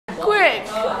it.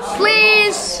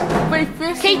 Please. Wait,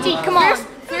 first. Katie, come on.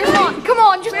 Come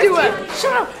on, just do it.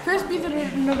 Shut up. First be the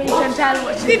innovation and tell her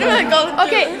what she's doing.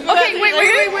 Okay, wait.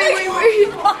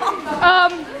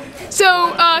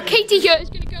 So, Katie here is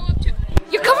going to go up to...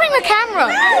 You're covering the camera.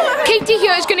 Katie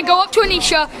here is going to go up to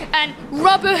Anisha and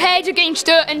rub her head against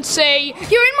her and say,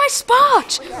 "You're in my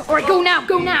spot." All right, go now.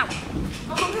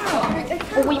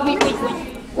 Oh, wait.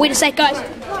 Wait a sec, guys.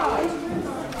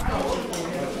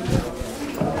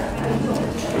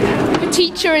 The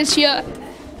teacher is here.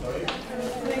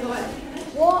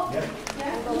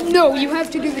 No, you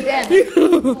have to do the dance. There's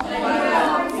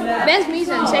me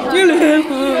and say hi.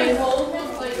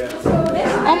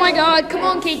 Oh my god, come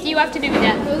on Katie, you have to do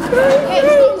that. Hey,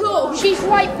 she's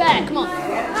right there, come on.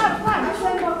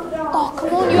 Oh,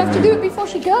 come on, you have to do it before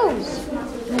she goes.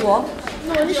 What?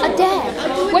 A dare.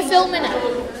 We're filming it.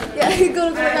 Yeah, you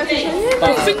gotta go.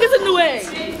 Fingers in the way.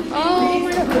 Oh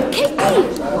my god. Katie,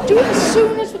 do it as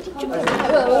soon as the teacher goes.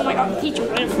 Oh my god, the teacher.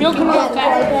 You'll come out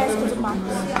back.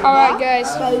 Alright guys.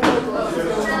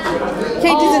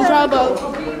 Katie's in trouble.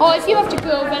 Oh, if you have to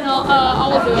go, then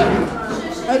I'll do it.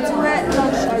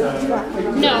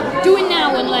 No, do it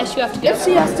now unless you have to go. If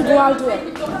she has to go, I'll do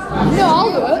it. No,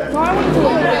 I'll do it. No, I want to do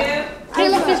it. Hey,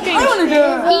 look, this game. I want to do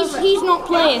it. He's not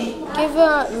playing. Give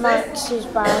her Max's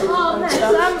bag and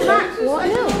stuff. What?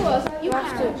 No. You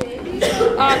have to.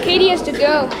 Katie has to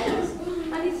go.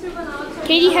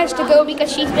 Katie has to go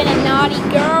because she's been a naughty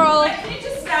girl. Can you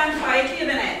just stand quietly a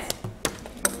minute?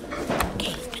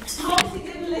 Katie's been a Tom, you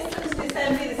didn't listen to the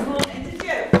assembly this morning, did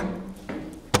you?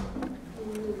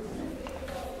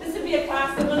 This will be a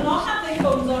class that will not have their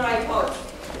phones or iPods.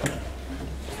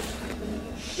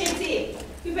 Katie,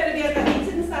 you better be at that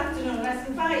meeting this afternoon,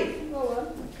 lesson 5.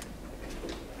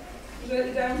 You got to go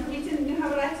to the meeting and you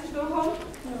have a letter to go home?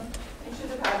 No. You should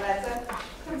have had a letter.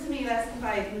 Come to me, lesson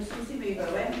 5, and you should see me go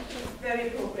in. Very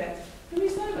appropriate. Can we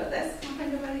sorry about this? I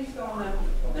think about he's gone now.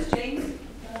 Where's James?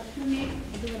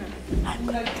 I'm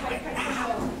going to try to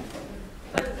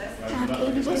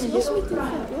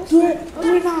Do it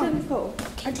now.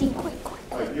 Katie, quick.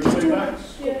 You're ready, Max?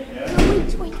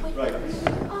 Wait. Right.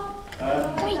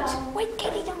 Wait,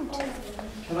 Katie, don't.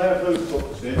 Can I have those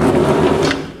books here?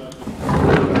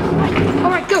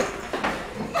 Alright, go.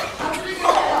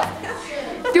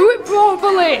 Do it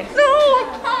properly. No.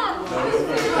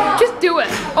 Just do it.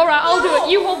 Alright, I'll do it.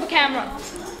 You hold the camera.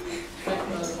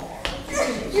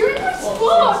 You're in my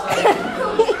spot.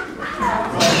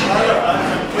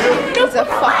 It's a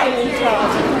fucking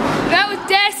retard. That was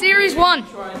Dare Series 1.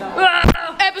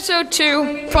 Episode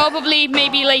 2, probably,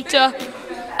 maybe later.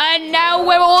 And now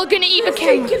we're all gonna eat a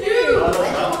cake.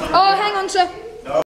 Oh, hang on, sir.